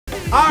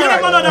Get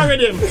him another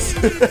rhythm.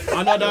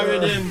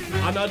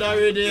 Another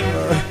rhythm.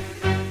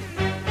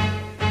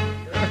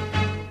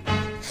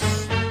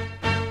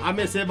 I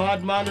miss a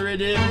bad man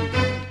rhythm.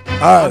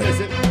 Alright.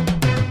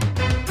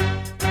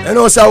 You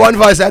know, sir, one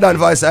voice I done,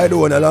 voice I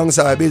do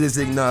alongside Busy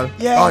Signal.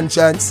 Yeah.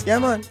 Konshens. Yeah,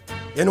 man.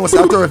 You know,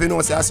 sir, turf, you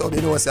know, sir, sub,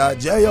 you know, sir,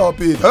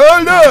 J.O.P.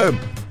 Tell them.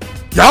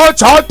 Y'all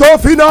chat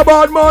tough in a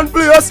bad man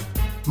place.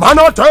 Man,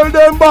 I tell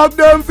them back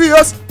them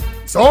face.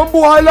 Some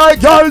boy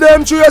like y'all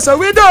them chase, and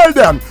we tell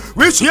them.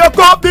 We shake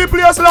up the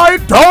place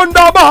like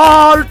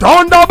thunderball.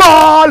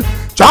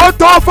 Chat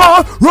tough,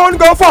 run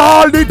go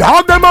fall. The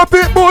dog them a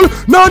pit bull,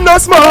 none a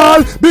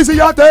small.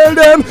 Busy I tell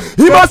them,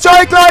 he must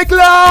strike like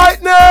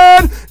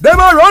lightning. Them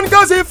a run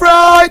cause he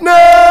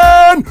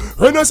frightening.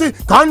 When you see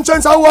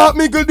Konshens I walk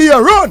me good day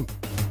run.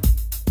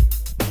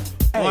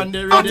 On the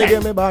I rhythm.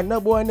 give me bad, no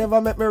boy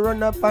never make me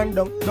run up and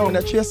down. Me no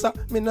chaser,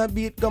 me no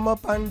beat come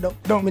up and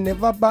down. Me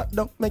never back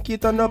down, make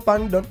it turn up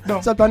and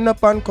down. So turn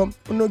up and come,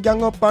 no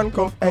gang up and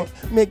come. Hey,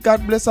 may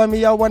God bless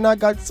me, I wanna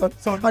God's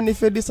son. And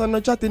if you this one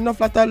no chat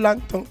enough like a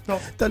long tongue.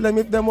 Tell them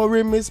if them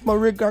worry miss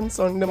my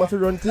grandson, them have to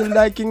run till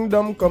thy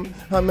kingdom come.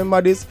 And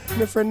remember this,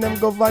 my friend them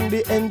govern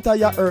the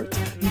entire earth.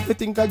 If you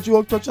think a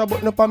joke touch a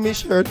button up on me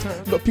shirt,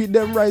 look at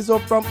them rise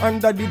up from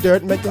under the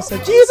dirt. Make you say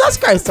Jesus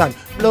Christ, son,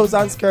 blouse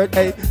and skirt.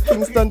 Hey,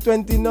 Kingston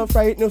 20 no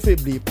fright no fi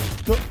bleep.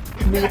 No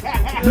bleep.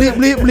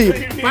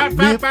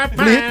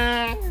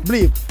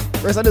 Bleep.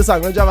 Rest of the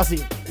song, no Java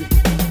sing.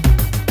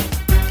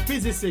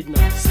 Busy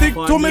Signal. Stick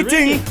On to the me rhythm.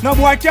 thing, no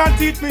boy can't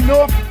teach me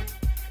no.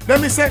 Let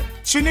me say,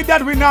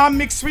 Trinidad we now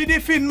mix with the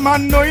fin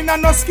man, no in a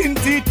no skin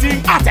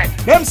teething.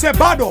 Them say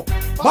bad up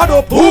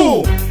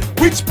who?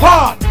 Which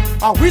part?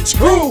 Which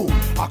crew?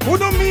 I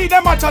couldn't meet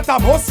them a chat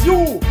about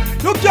you.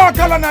 You can't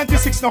call a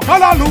 96, no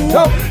call a Lou.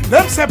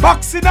 Them say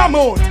box in a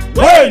mouth.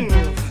 When?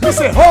 Me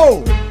say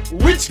ho,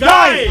 which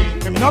guy?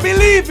 Them no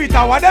believe it,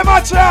 I want them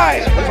a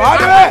try. By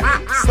the way,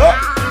 so,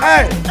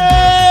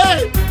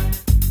 hey.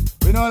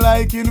 We no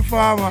like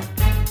informer.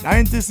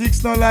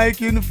 96 no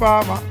like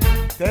informer.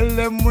 Tell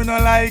them we no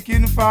like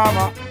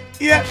informer.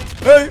 Yeah,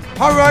 hey,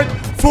 alright,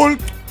 full,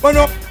 run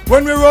up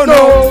when we run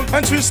out.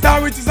 And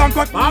 3-star it is and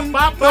cut and them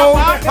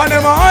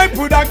a hype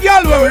with a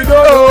girl when we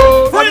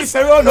go. When we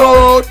say run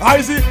out,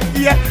 I see,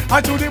 yeah,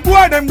 and to the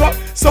boy them go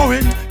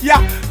sewing, yeah,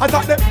 I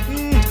thought them,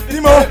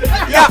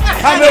 yeah,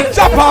 and then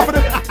chop off of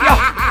them,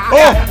 yeah,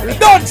 oh,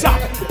 don't chop.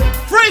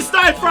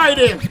 Freestyle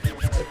Friday.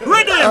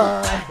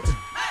 Rhythm.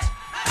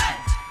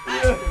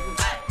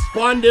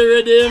 On the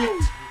rhythm.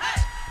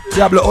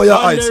 Diablo, oh your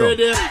On eyes the so.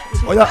 rhythm.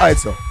 Oh your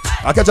eyes so.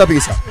 I catch a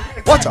piece.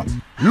 Watch out.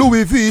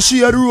 Louis V, she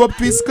had rope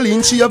twist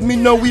clean. She have me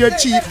no weird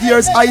cheap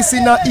ears. Ice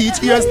in her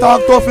each ears.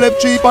 Talk tough left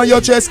cheap on your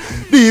chest.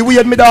 The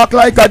weird me dark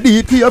like a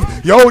deep cave.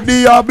 Yo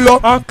Diablo.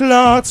 A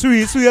clock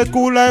sweet,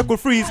 cool like a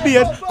freeze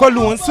beard.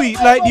 Cologne sweet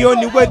like the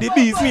only way the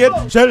bees made.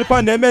 Shell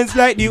on the men's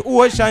like the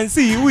ocean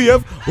sea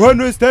wave. When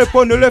we step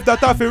on the left that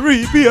have a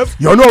repave.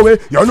 You know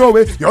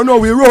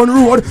we run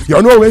road.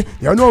 You know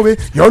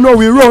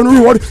we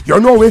run road. You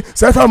know we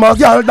set from a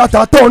girl that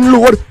a ton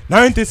load.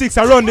 96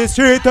 around the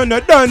street and I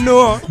don't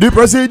know. The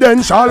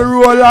president shall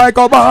roll like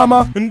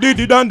Obama.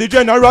 Diddy and the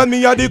general,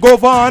 me a the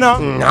governor.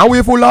 Now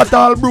we full of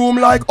tall broom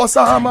like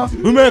Osama.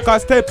 We make a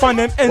step on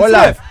them ends Hold on,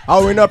 left.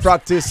 how we no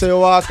practice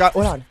so walk.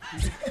 Hold on.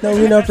 No,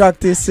 we no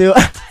practice so.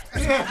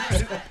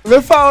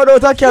 We found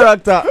out a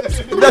character.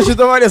 That shit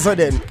over there so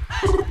then.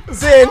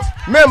 Saying,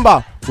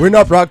 remember, we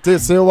no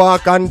practice so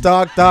walk and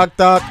talk.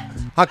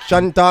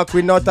 Action talk,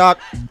 we no talk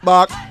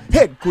back.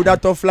 Head coulda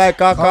tough like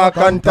a cock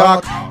and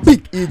talk.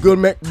 Big eagle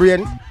make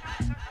brain.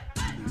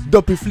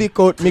 Dopey flick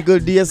out,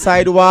 miggle the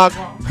sidewalk.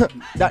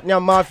 That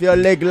nyam off your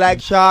leg like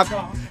shark.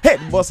 Head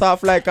bust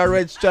off like a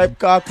red stripe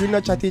cock. We no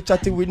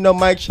chatty with no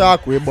mic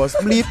shark. We bust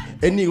bleep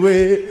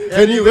anyway.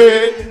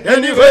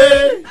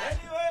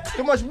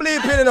 Too much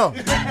bleeping, you know.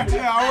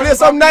 Play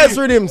some nice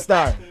rhythm,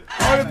 star.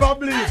 Oliver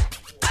bleep.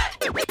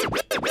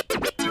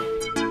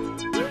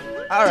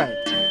 Alright.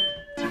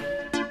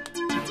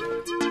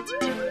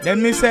 Then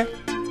me say,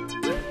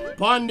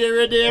 On the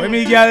rhythm. when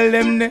me girl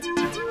them ne.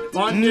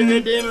 On the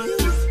rhythm.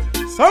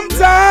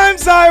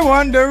 Sometimes I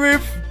wonder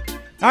if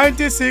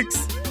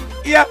 96,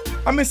 yeah,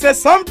 I me say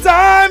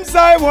sometimes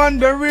I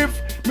wonder if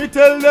me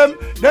tell them,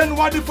 then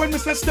what if when me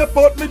say step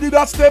out, me did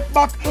a step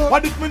back?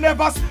 What if me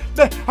never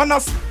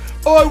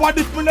what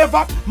if me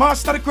never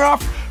master the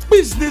craft?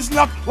 Business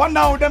lock, one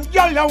now them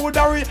gyal ya would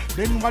hurry.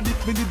 Then what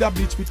if me did a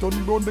bleach me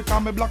turn brown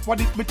become me black?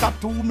 What if me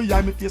tattoo me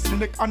eye, me face, me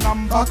neck and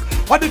I'm back?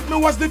 What if me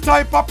was the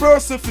type of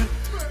person?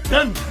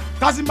 Then,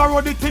 cause him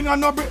borrow the thing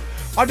and no break.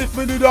 What if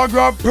me did a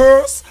grab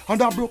purse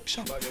and a broke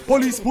shop?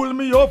 Police pull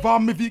me over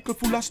and me vehicle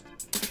full of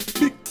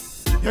big.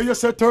 Yeah, you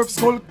say turf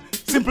skull.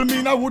 Simple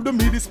mean I would do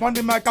me this on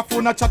the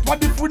microphone a chat.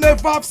 What if we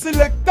never have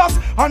selectors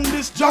on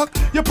this jack?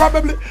 You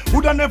probably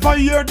woulda never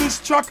hear this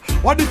track.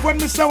 What if when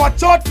me say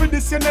watch out for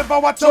this, you never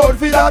watch out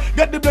for that?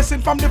 Get the blessing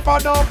from the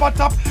Father up at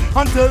top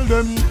and tell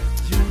them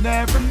you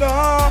never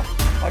know.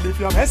 What if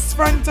your best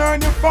friend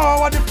turn you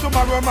forward? If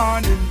tomorrow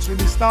morning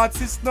Trini starts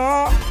his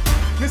snow?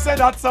 Me say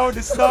that's how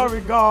the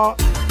story go.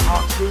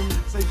 Ask him,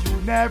 say you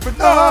never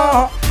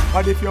know.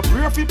 But if you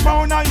pray for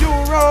pound and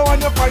euro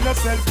and you find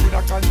yourself with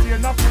a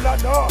container full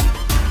of dough,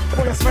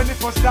 when you spend the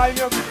first time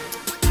you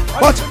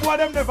what? If boy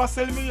them never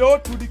sell me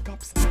out to the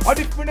cops. What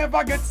if we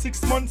never get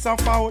 6 months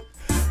of out?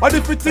 What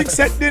if we think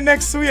set the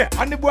next way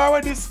and the boy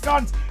with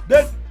discount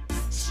then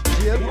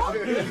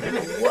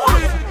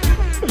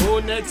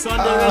Who next on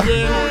the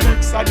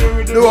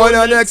rhythm? Do on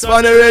the next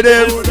on the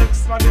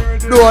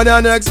rhythm. Do on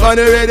the next on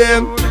the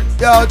rhythm.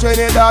 Yo,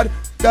 Trinidad.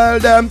 Tell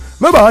them,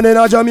 me born in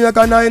a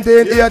Jamaica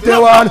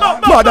 1981.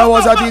 Mother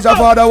was a teacher,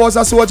 father was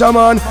a soldier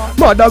man.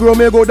 Mother grow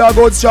me good, a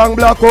good strong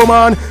black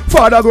woman.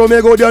 Father grow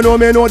me good, you know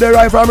me know the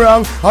right from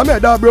wrong. I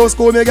made that bro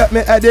school, me get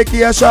me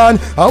education.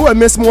 And when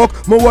me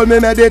smoke, me hold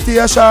me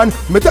meditation.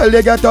 Me tell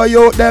the ghetto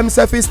youth, them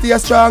self is stay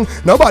strong.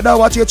 Nobody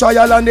watch your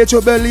trial and the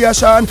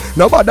tribulation.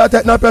 Nobody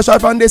take no pressure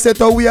from the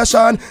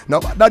situation.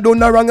 Nobody do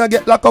no wrong and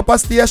get locked up a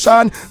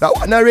station. That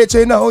wanna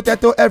reaching out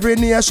to every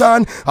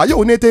nation. A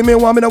unity me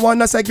want, me no want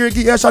no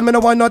segregation. Me no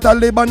want no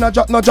Taliban, no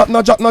drop, no drop,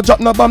 no drop, no drop,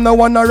 no bomb, no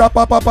one no rap,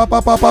 pa pa pa pa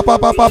pa pa pa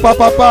pa pa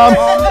pa pa.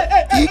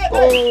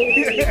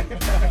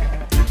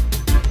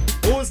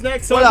 Who's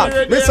next on the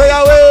rhythm? Me say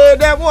away,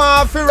 them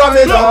want fi ram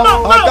it up.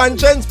 A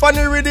Konshens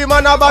funny rhythm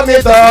and a bam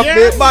it up.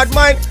 Big bad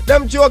mind,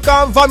 them joke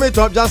and vomit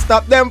up. Just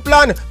stop them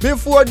plan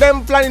before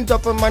them plan it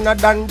up. Man a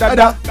dan da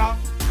da,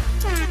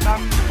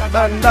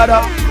 dan da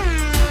da.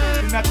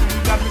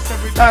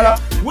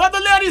 Where the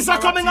ladies are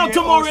coming out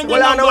tomorrow in the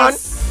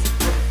numbers.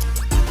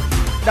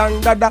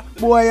 Dan da da,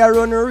 boy I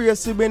run a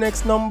race to be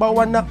next number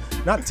one.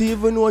 Not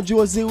even know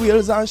Josie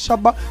Wheels and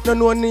Shabba. No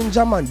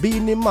Ninja Man,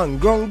 Beanie Man,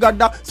 Ground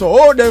Gada. So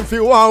all them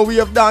feel one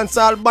wave dance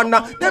all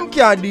banner. Them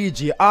can't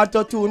DJ,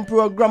 auto-tune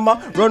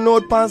programmer. Run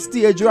out pan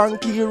stage,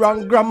 rank key,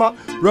 rank grammar.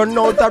 Run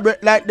out a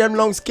breath like them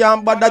lungs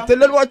can't bother. Tell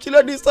them what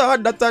you this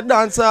hard, that a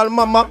dance all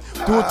mama.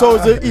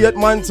 2008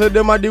 man, so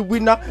them are the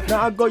winner.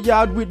 Now I go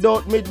yard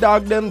without me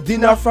dog, them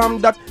dinner from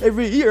that.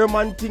 Every year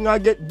man thing I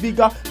get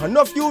bigger.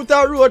 Enough youth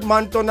a road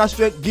man turn a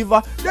straight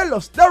giver. They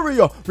love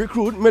stereo,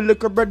 recruit me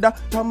little brother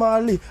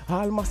Tamale.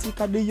 All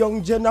Massacre, the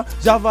young Jenna,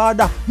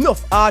 Javada.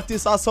 Enough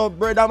artists are so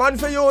brother man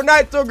for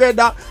unite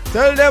together.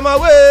 Tell them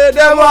away,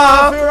 them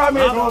off.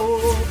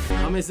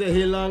 I'm say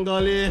Hill and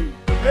Gully.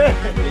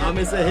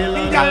 I'm say Hill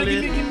and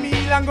Gully.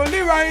 Hill and Gully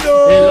right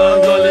Hill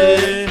and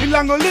Gully. Hill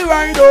and Gully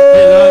right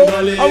Hill and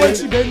Gully. And when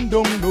she bend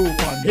down low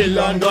pan Hill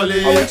and Gully.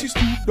 And when she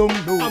stoop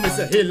down low I'm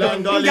say Hill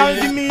and Gully.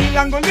 Give me Hill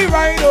and Gully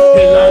right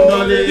Hill and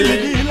Gully. Give me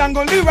Hill and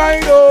Gully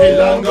right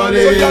Hill and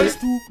Gully. So y'all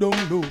stoop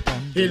down low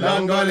pan Hill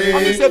and Gully.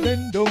 And say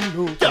bend down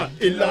low pan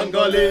Hill and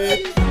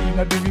Gully.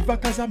 Inna the river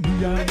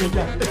Casamia,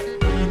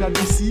 inna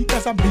the sea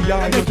Casamia,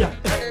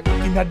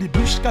 inna the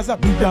bush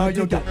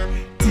Casamia,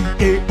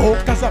 T.A.O.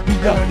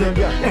 Casamia,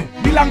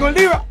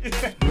 Bilangolira.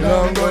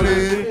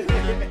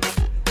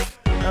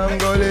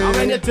 Angoli. How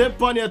many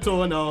tip on your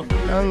toe now?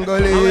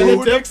 Angoli. How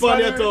many tip on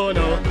your toe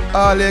now?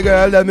 All the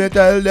girls, let me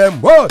tell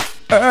them what.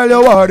 Girl,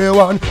 you are the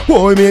one.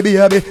 Boy, me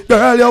baby.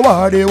 Girl, you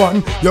are the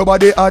one. Your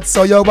body hot,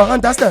 so you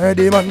want a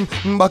sturdy man.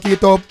 Back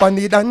it up on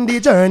the dandy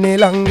journey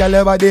long. Girl,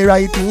 your body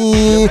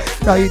righty,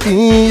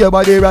 righty. Your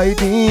body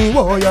righty.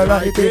 Oh, you're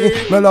righty.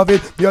 Me love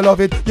it, you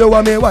love it. You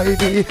want me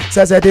wifey.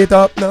 So set it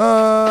up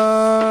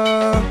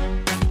now.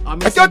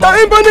 Take your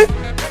time, bunny.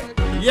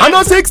 I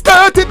know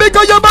 6:30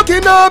 because you're back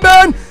in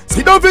urban.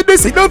 Sit down with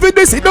this, sit down with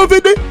this, sit down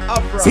with this.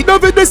 Sit down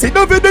with this, sit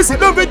down with this, sit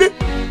down with this.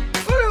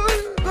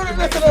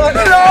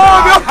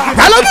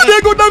 Hello,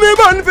 they good to me,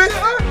 man.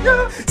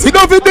 Sit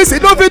down with this,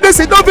 sit down with this,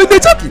 sit down with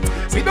this. Chuck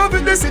it. Sit down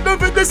with this, sit down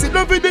with this, sit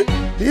down with this.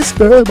 This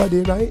girl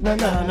body right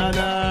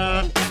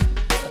now.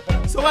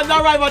 So when they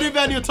arrive at the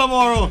venue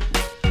tomorrow,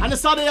 and they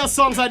start your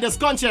songs like this,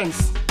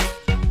 Konshens.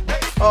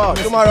 Oh,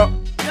 tomorrow.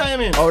 Yeah, you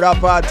mean? How that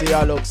party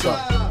I look so.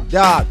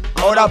 Yeah,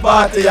 how that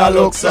party I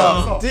look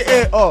so.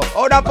 T.A.O.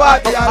 How that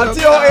party I look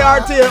so.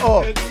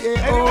 T.O.A.R.T.A.O.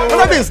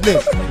 What a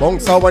business.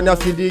 Bounce when you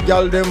see the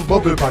girl them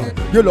bubble pan.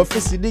 You love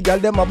to see the girl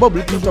them a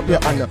bubble push up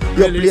your hand.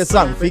 You play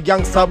song for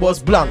gangsta boss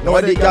blank.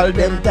 Now the girl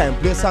them time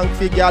play song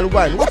for girl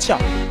wine. Watch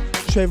out.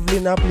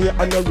 Trevlyn a play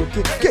on a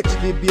rookie. Catch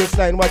the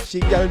baseline, watch the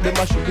girl them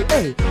a shoot it.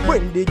 Hey,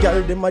 when the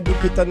girl them a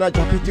dip it and a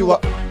drop it, you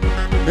up.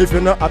 If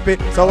you're not happy,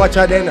 so watch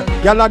her then.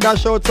 Y'all a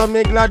dash out, so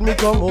me glad me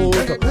come out.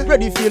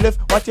 Ready for left,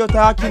 what you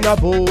talking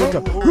about?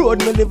 Road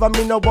me live and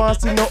me no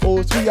want see no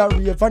house. We a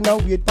rave and a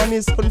wait for me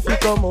sun fi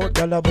come out.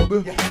 Y'all a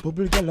bubble,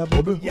 bubble, y'all a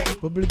bubble,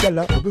 bubble, y'all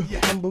a bubble,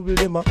 and bubble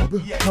dem a, and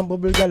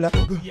bubble y'all a,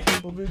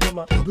 bubble dem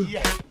a.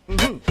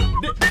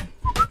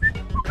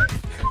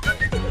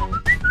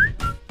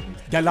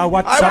 Y'all a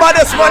what's I'm up?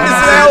 baddest man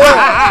this way.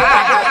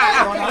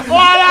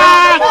 Hold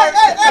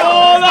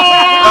on!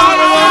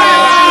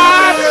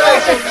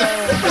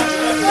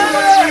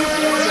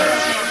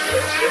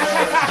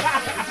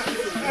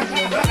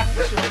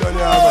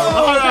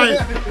 Alright.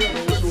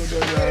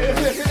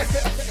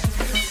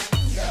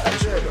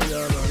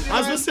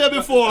 As we said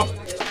before,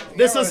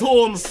 this is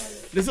home.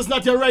 This is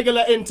not your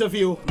regular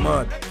interview.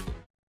 Mad.